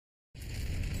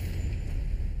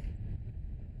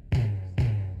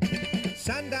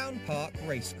Sandown Park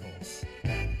Racecourse.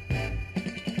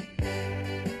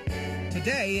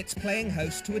 Today it's playing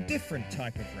host to a different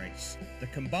type of race, the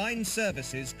Combined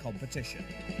Services Competition.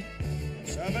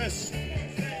 Service!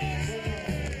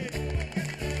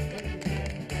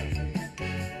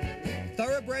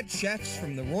 Thoroughbred chefs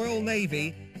from the Royal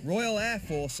Navy, Royal Air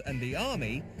Force and the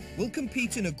Army will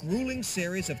compete in a grueling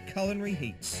series of culinary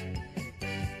heats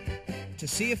to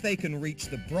see if they can reach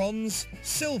the bronze,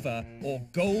 silver or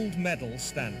gold medal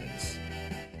standards.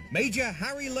 Major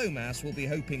Harry Lomas will be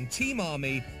hoping Team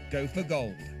Army go for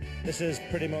gold. This is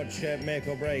pretty much make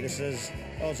or break. This is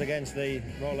us against the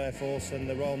Royal Air Force and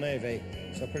the Royal Navy,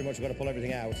 so pretty much we've got to pull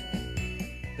everything out.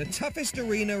 The toughest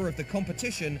arena of the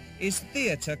competition is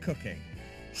theatre cooking.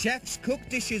 Chefs cook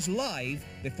dishes live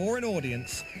before an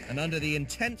audience and under the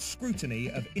intense scrutiny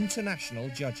of international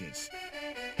judges.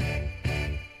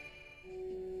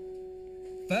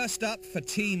 First up for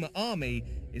Team Army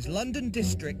is London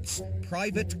District's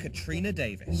Private Katrina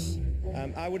Davis.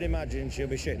 I would imagine she'll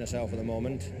be shitting herself at the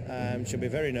moment. She'll be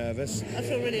very nervous. I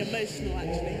feel really emotional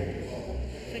actually.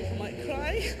 I think I might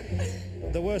cry.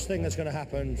 The worst thing that's going to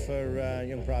happen for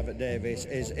young Private Davis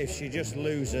is if she just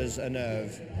loses a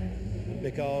nerve.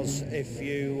 Because if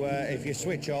you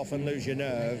switch off and lose your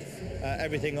nerve,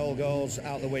 everything all goes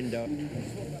out the window.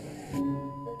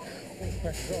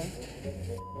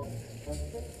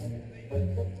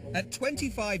 At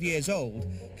 25 years old,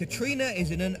 Katrina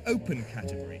is in an open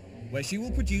category, where she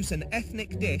will produce an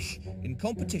ethnic dish in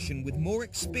competition with more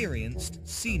experienced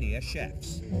senior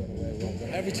chefs.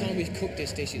 Every time we've cooked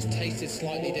this dish, it's tasted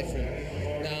slightly different.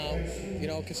 Now, you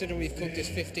know, considering we've cooked this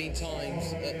 15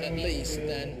 times at least,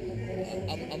 then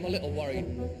I'm a little worried.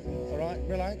 All right,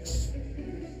 relax.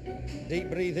 Deep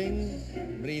breathing,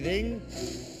 breathing,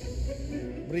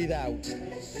 breathe out.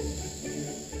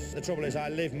 The trouble is I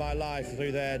live my life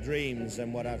through their dreams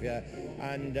and what have you,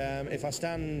 and if I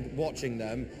stand watching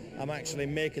them, I'm actually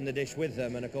making the dish with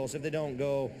them, and of course if they don't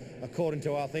go according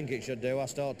to what I think it should do, I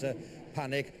start to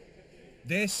panic.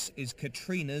 This is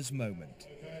Katrina's moment.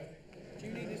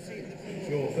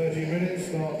 Your 30 minutes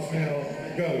starts now.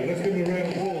 Go. Let's give them a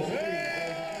round of applause.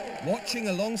 Watching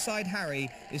alongside Harry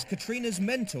is Katrina's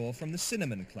mentor from the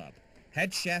Cinnamon Club,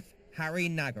 head chef Harry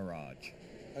Nagaraj.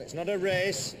 It's not a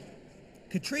race.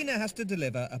 Katrina has to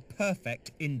deliver a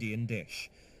perfect Indian dish,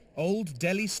 old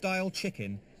Delhi-style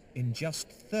chicken, in just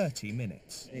 30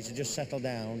 minutes. You need to just settle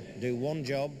down, do one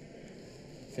job,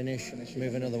 finish,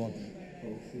 move another one.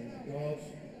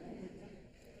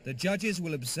 The judges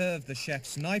will observe the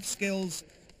chef's knife skills,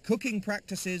 cooking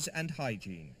practices and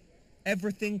hygiene.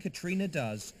 Everything Katrina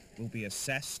does will be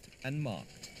assessed and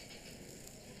marked.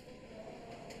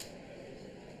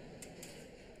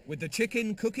 With the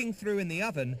chicken cooking through in the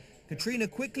oven, Katrina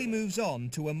quickly moves on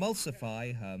to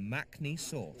emulsify her Makhni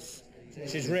sauce.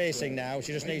 She's racing now.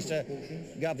 She just needs to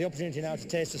have the opportunity now to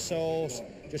taste the sauce.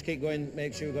 Just keep going,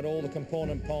 make sure we've got all the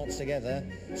component parts together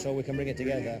so we can bring it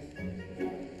together.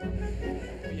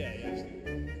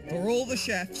 For all the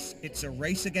chefs, it's a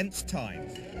race against time.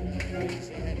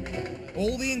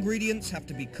 All the ingredients have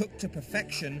to be cooked to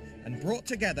perfection and brought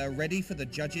together ready for the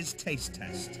judges' taste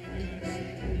test.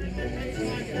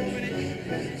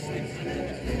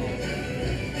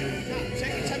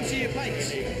 Check your temperature of your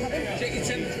plates. Check your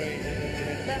temperature.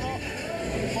 They're hot.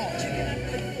 Hot.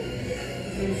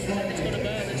 It's got a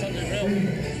burn, it's on the grill.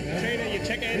 Katrina, your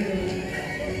chicken.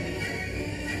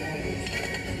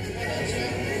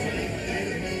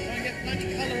 Plenty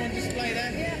of colour on display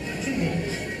there. Yeah.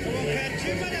 Come on, Kat,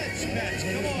 2 minutes, Kat,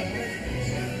 come on.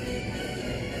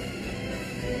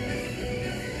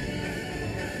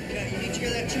 Kat, you need to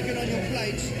get that chicken on your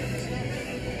plate.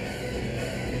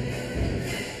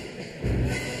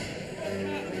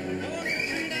 Come on,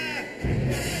 Katrina.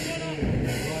 Come on,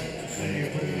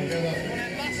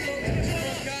 last look. Come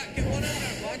on, Kat, get one out.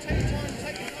 Right, take your time,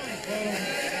 take your time.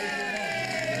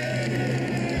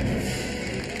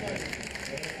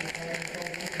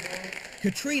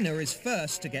 Katrina is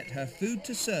first to get her food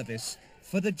to service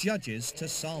for the judges to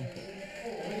sample.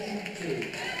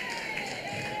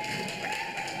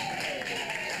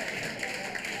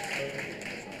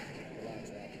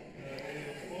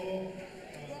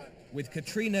 With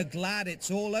Katrina glad it's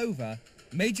all over,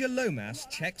 Major Lomas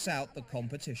checks out the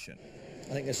competition.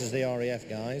 I think this is the RAF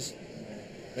guys.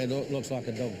 It looks like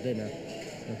a dog's dinner,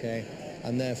 okay?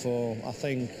 And therefore, I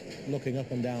think, looking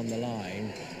up and down the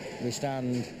line, we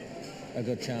stand a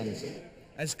good chance.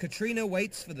 As Katrina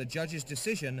waits for the judge's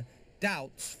decision,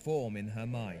 doubts form in her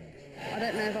mind. I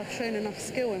don't know if I've shown enough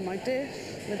skill in my dish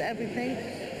with everything.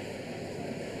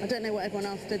 I don't know what everyone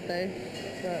else did though,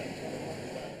 but...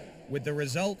 With the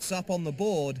results up on the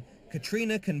board,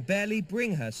 Katrina can barely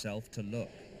bring herself to look.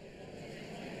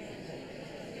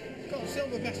 Got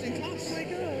silver, best in class. Oh my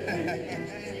God.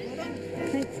 Well done.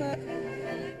 Thanks, sir.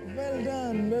 Well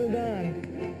done, well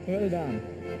done, well done.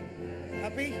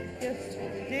 Happy? Yes.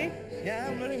 You?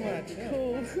 Yeah, very much. Yeah.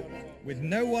 Cool. With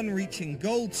no one reaching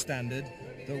gold standard,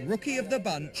 the rookie of the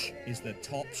bunch is the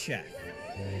top chef.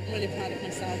 I'm really proud of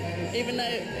myself. Even though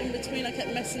in between I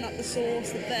kept messing up the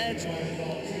sauce, the veg,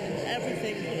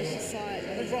 everything. It was just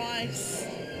like the rice.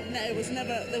 No, it was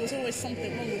never. There was always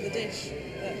something wrong with the dish,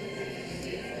 but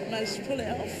I managed to pull it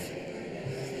off.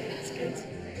 It's good.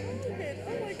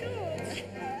 Oh my God.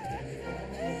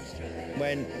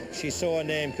 When she saw her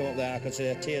name come up there, I could see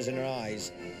her tears in her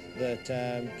eyes. That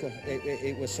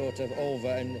it was sort of over,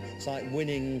 and it's like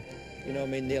winning. You know, I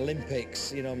mean, the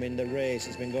Olympics, you know, I mean, the race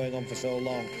has been going on for so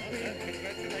long.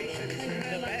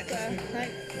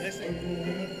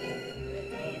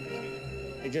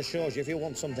 It just shows you if you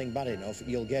want something bad enough,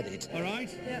 you'll get it. All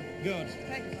right? Yeah. Good.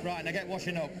 Thanks. Right, now get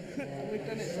washing up. We've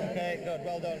done it, sir. Okay, good,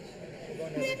 well done.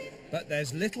 But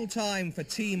there's little time for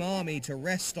Team Army to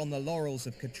rest on the laurels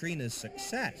of Katrina's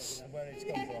success. Where it's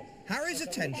come from. Harry's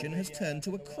attention has turned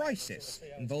to a crisis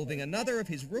involving another of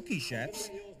his rookie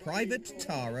chefs, Private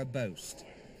Tara Boast.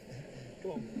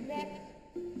 Come on.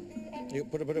 You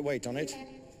put a bit of weight on it.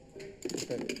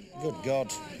 Good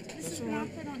God. This is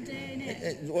rapid on day,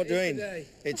 innit? What do you mean?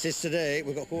 It's this today.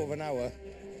 We've got a quarter of an hour.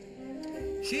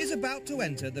 She is about to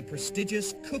enter the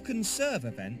prestigious Cook and Serve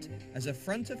event as a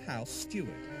front-of-house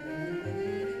steward.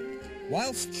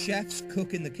 Whilst chefs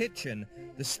cook in the kitchen,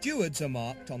 the stewards are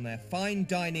marked on their fine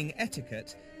dining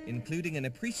etiquette, including an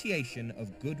appreciation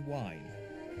of good wine.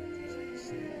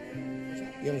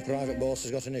 Young Private Boss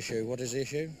has got an issue. What is the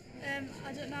issue?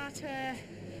 I don't know how to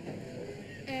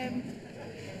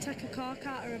take a cork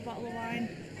out or a bottle of wine.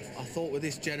 I thought with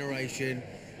this generation,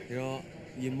 you know,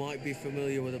 you might be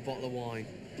familiar with a bottle of wine.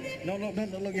 No, look,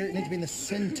 it needs to be in the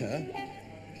centre.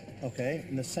 Okay,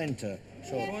 in the centre.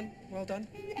 So, Well done.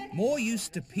 More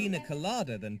used to pina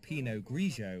colada than Pinot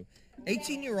Grigio,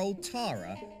 18-year-old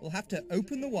Tara will have to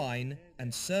open the wine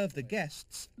and serve the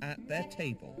guests at their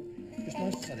table. just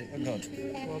nice to set it. Oh, God.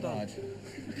 Well done. Right.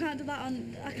 I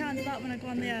can't do that when I go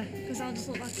on there because I'll just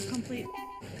look like a complete.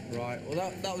 Right,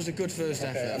 well that was a good first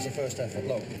Okay, that's effort. the first effort.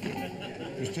 Look.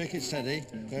 Just take it steady.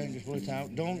 Okay, just pull it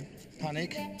out. Don't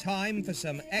panic. Time for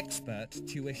some expert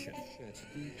tuition.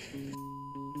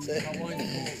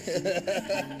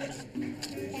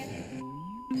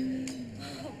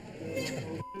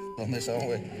 On this, aren't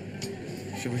we?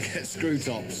 Should we get screw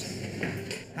tops?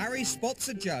 Harry spots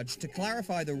a judge to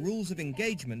clarify the rules of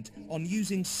engagement on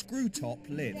using screw-top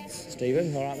lids.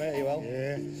 Stephen, all right, mate? Are you well?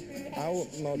 Yeah. How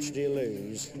much do you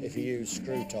lose if you use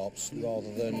screw tops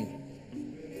rather than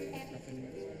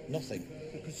nothing?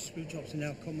 Because screw tops are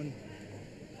now common.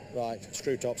 Right,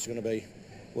 screw tops are going to be.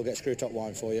 We'll get screw top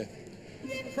wine for you.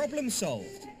 Problem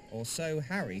solved, or so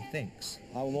Harry thinks.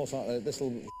 I will most likely. This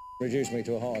will reduce me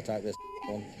to a heart attack. This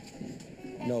one,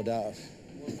 no doubt.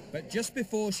 But just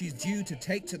before she's due to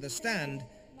take to the stand,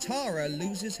 Tara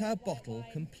loses her bottle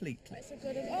completely.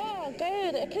 Oh,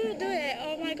 good. I couldn't do it.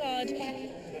 Oh my God. You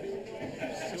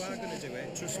are going to do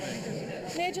it, trust me.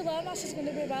 Major Lomas is going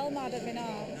to be well mad at me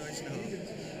now. No, it's not.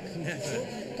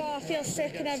 Never. God, I feel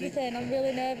sick and everything. I'm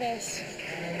really nervous.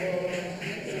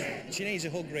 She needs a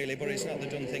hug, really, but it's not the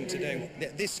done thing to do.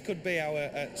 This could be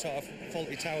our sort of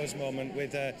Faulty Towers moment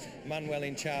with Manuel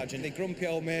in charge, and the grumpy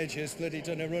old major's bloody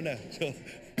done a runner.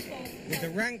 With the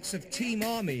ranks of Team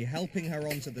Army helping her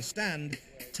onto the stand,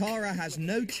 Tara has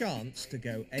no chance to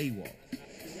go AWOL.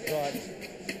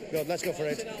 Right, good, let's go for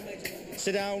it.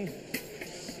 Sit down.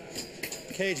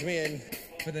 Cage me in.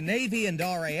 For the Navy and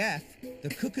RAF, the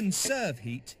cook and serve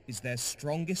heat is their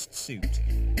strongest suit.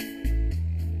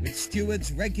 With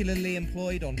stewards regularly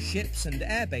employed on ships and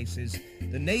air bases,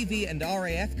 the Navy and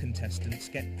RAF contestants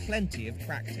get plenty of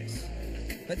practice.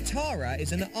 But Tara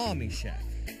is an Army chef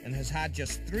and has had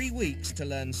just 3 weeks to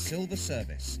learn silver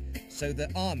service, so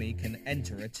the Army can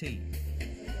enter a team.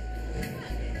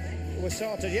 We're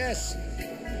sorted, yes.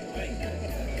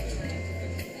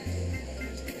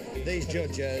 These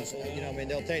judges, you know what I mean,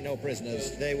 they'll take no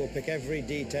prisoners. They will pick every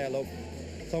detail up,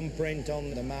 thumbprint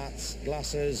on the mats,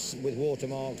 glasses with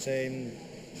watermarks in,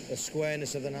 the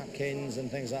squareness of the napkins and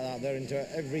things like that. They're into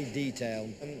every detail.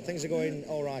 And things are going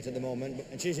all right at the moment,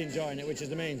 and she's enjoying it, which is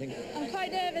the main thing. I'm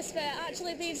quite nervous, but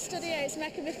actually being studying it's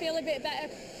making me feel a bit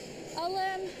better. I'll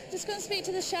just go and speak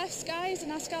to the chefs, guys,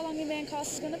 and ask how long your main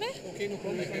course is going to be. Okay, no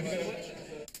problem. Thank you very much.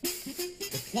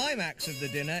 The climax of the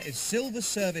dinner is silver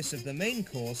service of the main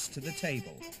course to the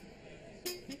table.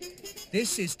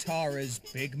 This is Tara's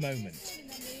big moment.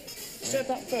 serve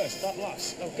that first, that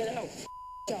last. Oh, get it out.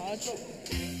 George.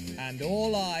 And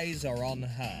all eyes are on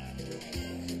her.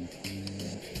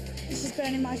 This is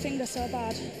burning my finger so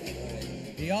bad.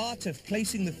 The art of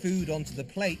placing the food onto the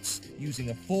plates using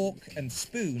a fork and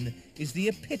spoon is the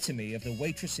epitome of the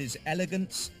waitress's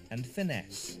elegance and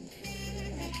finesse.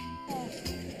 Oh,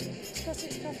 it's got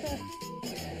its proper...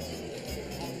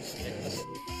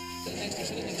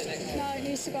 No, it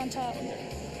needs to go on top.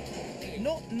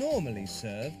 Not normally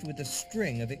served with a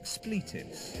string of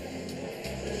expletives.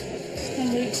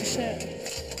 And leaks of shit.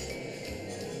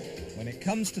 When it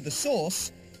comes to the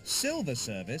sauce, silver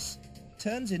service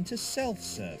turns into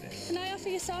self-service. Can I offer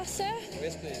you sauce, sir?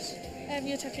 Yes, please.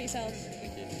 You took it yourself.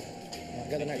 Right,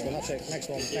 get the next one, that's it. Next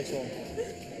one, next one.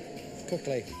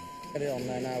 Quickly. Get it on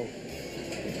there now.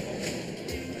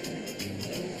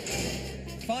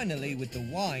 Finally, with the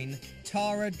wine,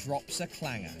 Tara drops a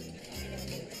clanger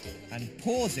and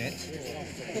pours it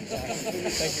Thank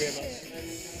you very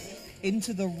much.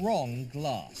 into the wrong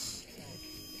glass.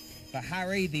 For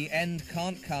Harry, the end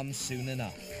can't come soon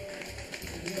enough.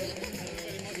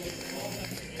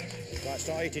 Right,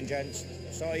 start eating, gents.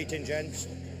 Start eating, gents.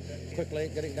 Quickly,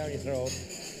 get it down your throat.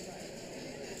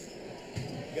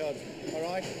 Good. All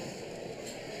right?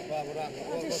 Well,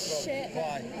 I did shit.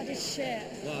 Why? I did shit.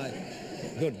 Why?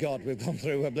 Good God, we've gone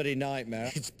through a bloody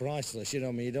nightmare. It's priceless, you know.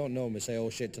 I mean, you don't normally say oh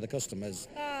shit to the customers.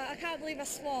 I can't believe I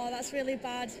swore. That's really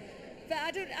bad. But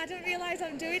I don't realise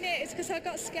I'm doing it. It's because I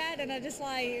got scared and I just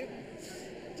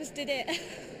did it.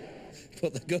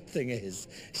 But the good thing is,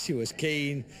 she was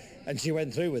keen and she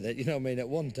went through with it. You know what I mean? At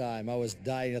one time, I was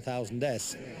dying 1,000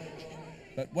 deaths.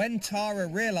 But when Tara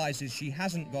realises she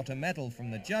hasn't got a medal from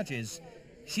the judges,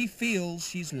 she feels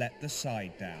she's let the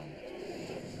side down.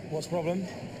 What's the problem?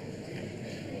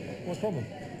 What's the problem?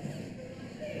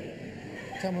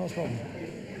 Tell me what's the problem.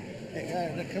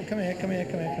 Hey, come here.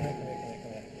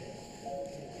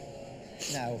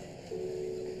 Now,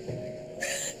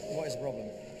 what is the problem?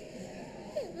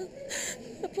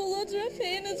 I put loads of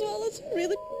pain as well. It's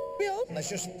really me off. Let's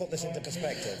just put this into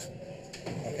perspective,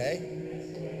 okay?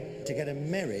 To get her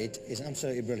married is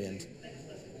absolutely brilliant,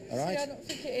 all right? See, I don't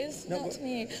think it is. No, Not but- to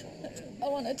me. I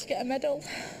wanted to get a medal.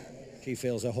 She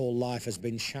feels her whole life has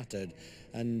been shattered.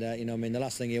 And, you know what I mean, the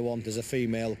last thing you want is a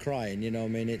female crying, you know what I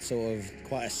mean? It's sort of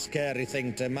quite a scary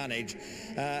thing to manage.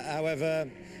 However,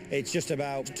 it's just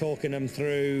about talking them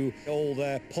through all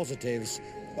their positives,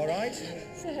 all right?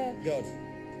 So, Good.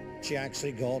 She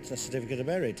actually got a certificate of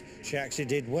merit. She actually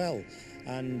did well.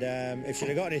 And if she'd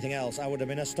have got anything else, I would have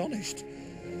been astonished.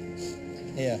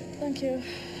 Here, thank you.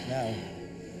 now,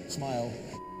 smile.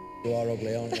 You are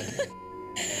ugly, aren't you?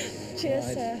 Cheers,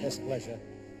 Right, sir. it's a pleasure.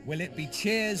 Will it be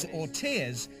cheers or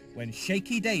tears when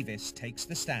Shaky Davis takes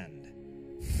the stand?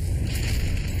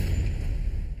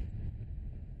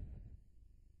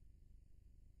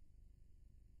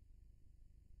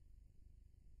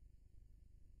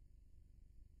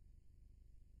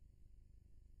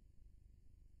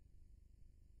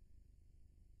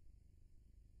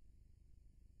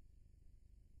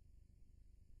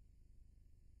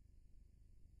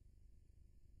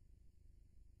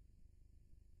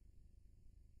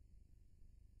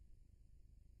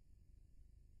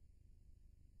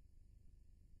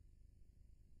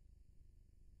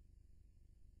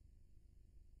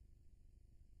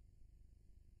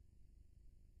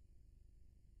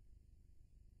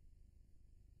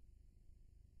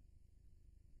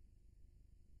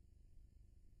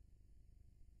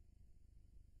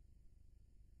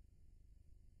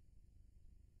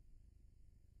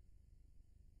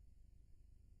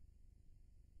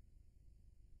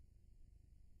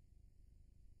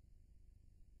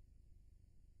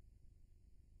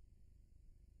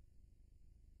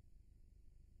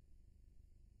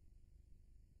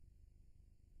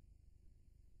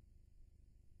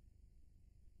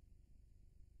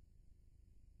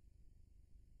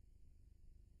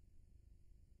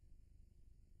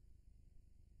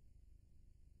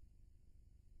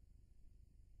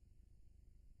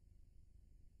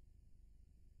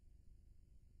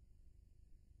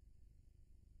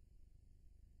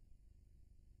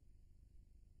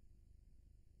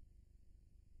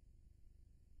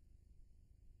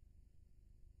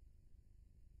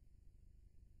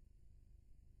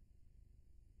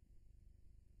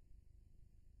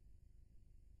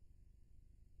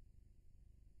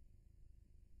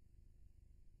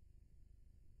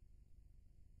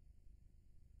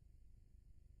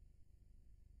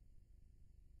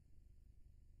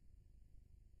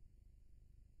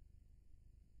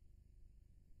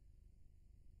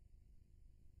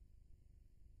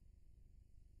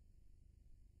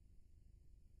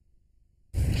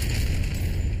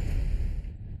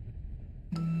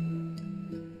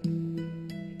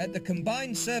 At the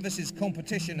Combined Services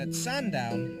competition at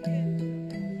Sandown,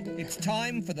 it's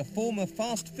time for the former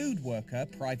fast food worker,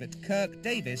 Private Kirk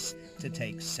Davis, to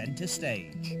take centre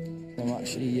stage. I'm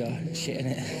actually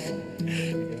shitting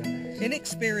it.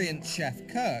 Inexperienced chef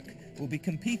Kirk will be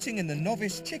competing in the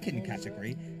novice chicken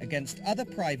category against other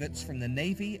privates from the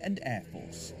Navy and Air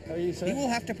Force. How are you, sir? He will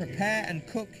have to prepare and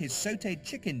cook his sautéed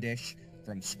chicken dish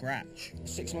from scratch.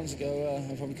 6 months ago, I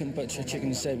probably couldn't butcher a chicken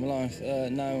to save my life.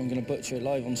 Now I'm going to butcher it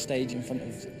live on stage in front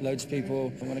of loads of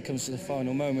people. And when it comes to the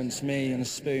final moments, me and a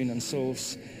spoon and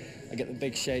sauce, I get the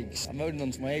big shakes. I'm holding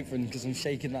onto my apron because I'm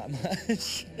shaking that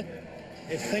much.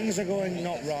 If things are going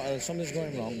not right or something's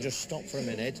going wrong, just stop for a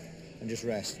minute and just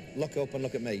rest. Look up and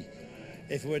look at me.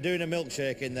 If we're doing a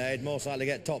milkshake in there, he'd most likely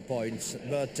get top points,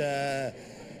 but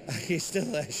he's still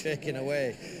there shaking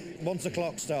away. Once the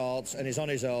clock starts and he's on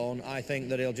his own, I think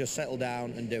that he'll just settle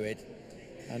down and do it.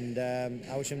 And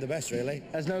I wish him the best, really.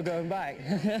 There's no going back.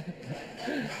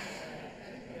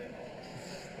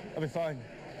 I'll be fine.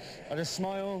 I'll just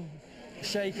smile,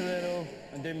 shake a little,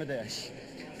 and do my dish.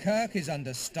 Kirk is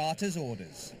under starter's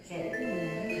orders.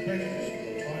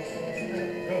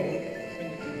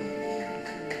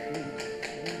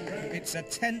 It's a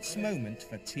tense moment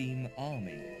for Team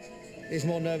Army. He's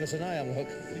more nervous than I am, look.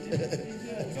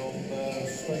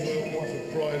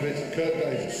 Private Kirk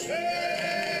Davis.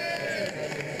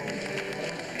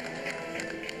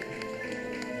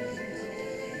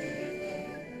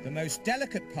 The most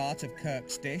delicate part of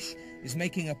Kirk's dish is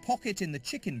making a pocket in the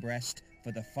chicken breast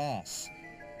for the farce.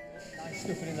 Nice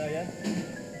stuffing in there, yeah?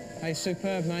 Hey,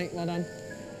 superb, mate. Well done.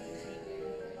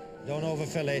 Don't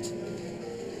overfill it.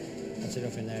 That's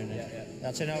enough in there, isn't it? Yeah.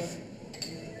 That's enough.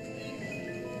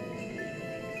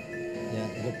 Yeah,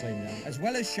 good clean now. As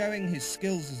well as showing his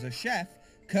skills as a chef,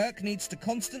 Kirk needs to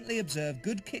constantly observe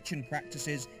good kitchen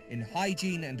practices in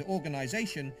hygiene and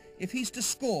organisation if he's to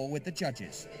score with the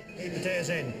judges. Keep potatoes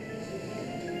in.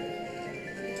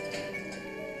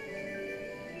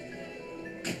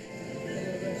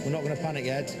 We're not going to panic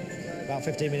yet. About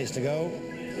 15 minutes to go.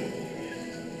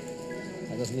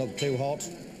 That doesn't look too hot.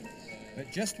 But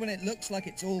just when it looks like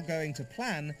it's all going to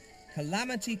plan,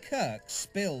 Calamity Kirk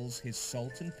spills his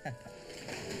salt and pepper.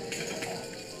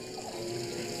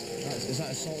 Is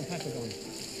that a salt and pepper gone?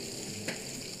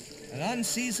 An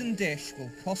unseasoned dish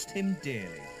will cost him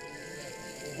dearly.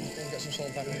 Get some salt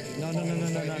and pepper. No,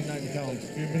 you can't.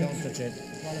 Don't touch it.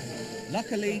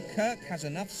 Luckily, Kirk has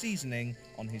enough seasoning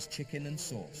on his chicken and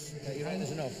sauce. You reckon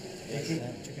there's enough?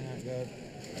 Chicken out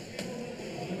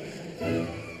good.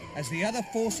 As the other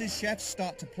Forces chefs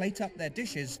start to plate up their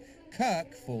dishes,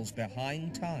 Kirk falls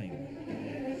behind time.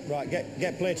 Right,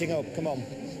 get plating up, come on.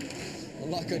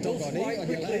 Like a dog on it, on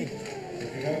your leg.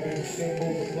 You have been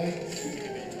assembled the plates.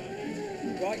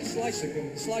 Right,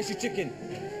 slice your chicken.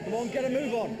 Come on, get a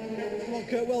move on. Come on,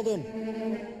 Kurt, well done.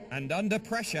 And under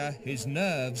pressure, his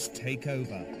nerves take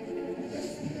over.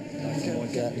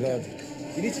 Good.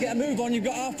 You need to get a move on. You've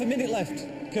got half a minute left,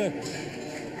 Kirk.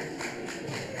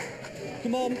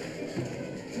 Come on.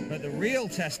 But the real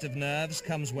test of nerves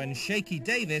comes when Shaky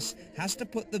Davis has to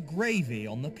put the gravy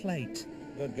on the plate.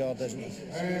 Good God, there's no...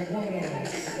 And one on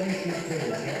station 2.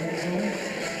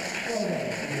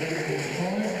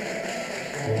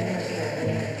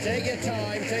 Take your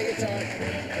time, take your time.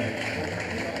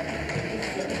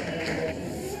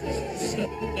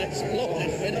 That's lovely,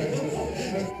 isn't it?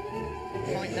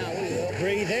 Right now,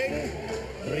 breathe in,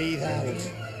 breathe out.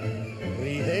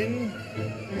 Breathe in,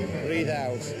 breathe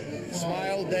out.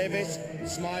 Smile, Davis,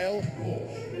 smile.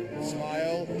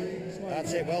 Smile.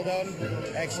 That's it, well done.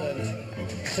 Excellent.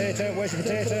 Potato, where's your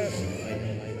potato?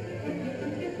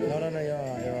 No, you're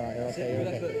all right, you're okay, you're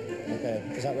okay. Okay,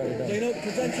 is that ready done? Clean up,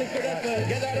 present it, good effort.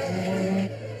 Get that up.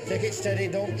 Take it steady,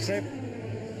 don't trip.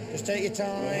 Just take your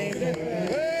time.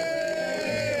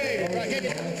 Hey! Right, get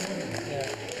it.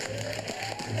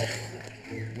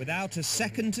 Without a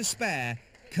second to spare,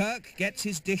 Kirk gets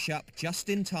his dish up just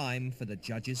in time for the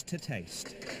judges to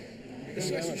taste.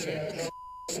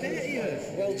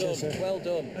 Well done, well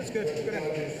done. That's good. Good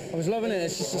effort. I was loving it,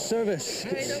 it's just a service.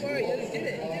 Hey, don't worry, you did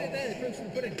it there, the proof's in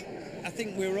the pudding. I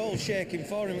think we were all shaking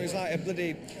for him. It was like a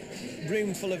bloody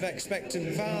room full of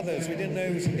expectant fathers. We didn't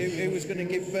know who was going to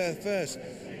give birth first.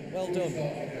 Well done.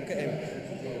 Look at him.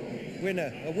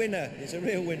 Winner. A winner. He's a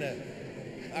real winner.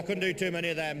 I couldn't do too many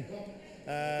of them.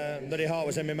 Bloody heart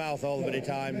was in my mouth all the bloody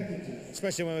time,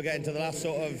 especially when we were getting to the last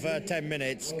sort of 10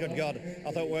 minutes. Good God,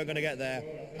 I thought we weren't going to get there.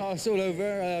 Oh, it's all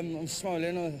over. I'm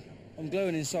smiling. I'm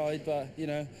glowing inside, but, you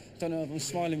know, don't know if I'm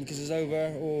smiling because it's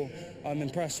over or I'm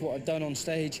impressed with what I've done on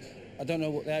stage. I don't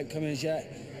know what the outcome is yet.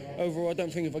 Overall, I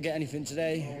don't think if I get anything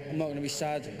today, I'm not going to be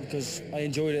sad because I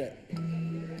enjoyed it.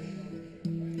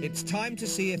 It's time to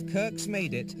see if Kirk's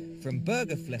made it from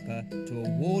burger flipper to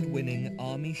award-winning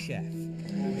Army chef.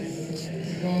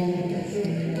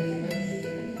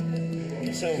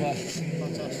 Silver.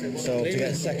 Fantastic. So to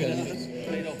get second.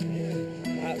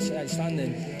 Absolutely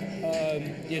outstanding.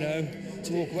 You know,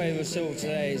 to walk away with a silver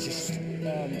today is just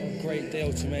a great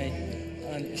deal to me,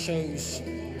 and it shows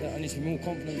that I need to be more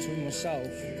confident within myself,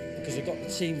 because I've got the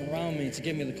team around me to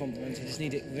give me the confidence. I just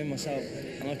need it within myself,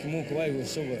 and I can walk away with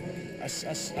silver.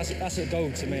 That's a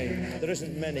goal to me. There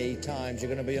isn't many times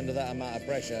you're going to be under that amount of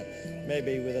pressure.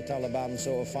 Maybe with the Taliban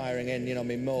sort of firing in, you know,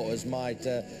 motors might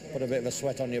put a bit of a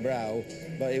sweat on your brow,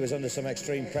 but he was under some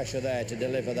extreme pressure there to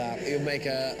deliver that. He'll make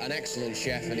an excellent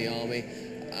chef in the army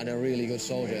and a really good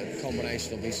soldier. The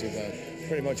combination will be superb.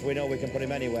 Pretty much we know we can put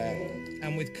him anywhere.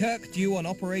 And with Kirk due on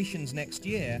operations next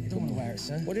year... I don't want to wear it,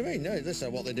 sir. What do you mean? No, this is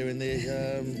what they do in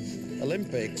the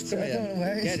Olympics. Come I don't want to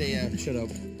wear here. it. Get here. Shut up.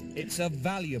 It's a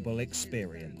valuable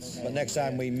experience. But next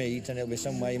time we meet, and it'll be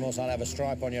somewhere, you must not have a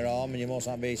stripe on your arm, and you must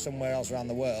not be somewhere else around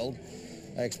the world,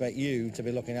 I expect you to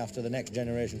be looking after the next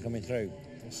generation coming through.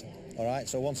 Yes, All right,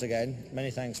 so once again,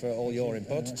 many thanks for all your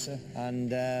input. Very much, sir. And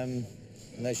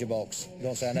there's your box.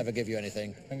 Don't say I never give you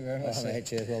anything. Thank you very much, All right,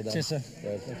 sir. cheers, well done. Cheers, sir.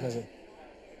 Good. My pleasure.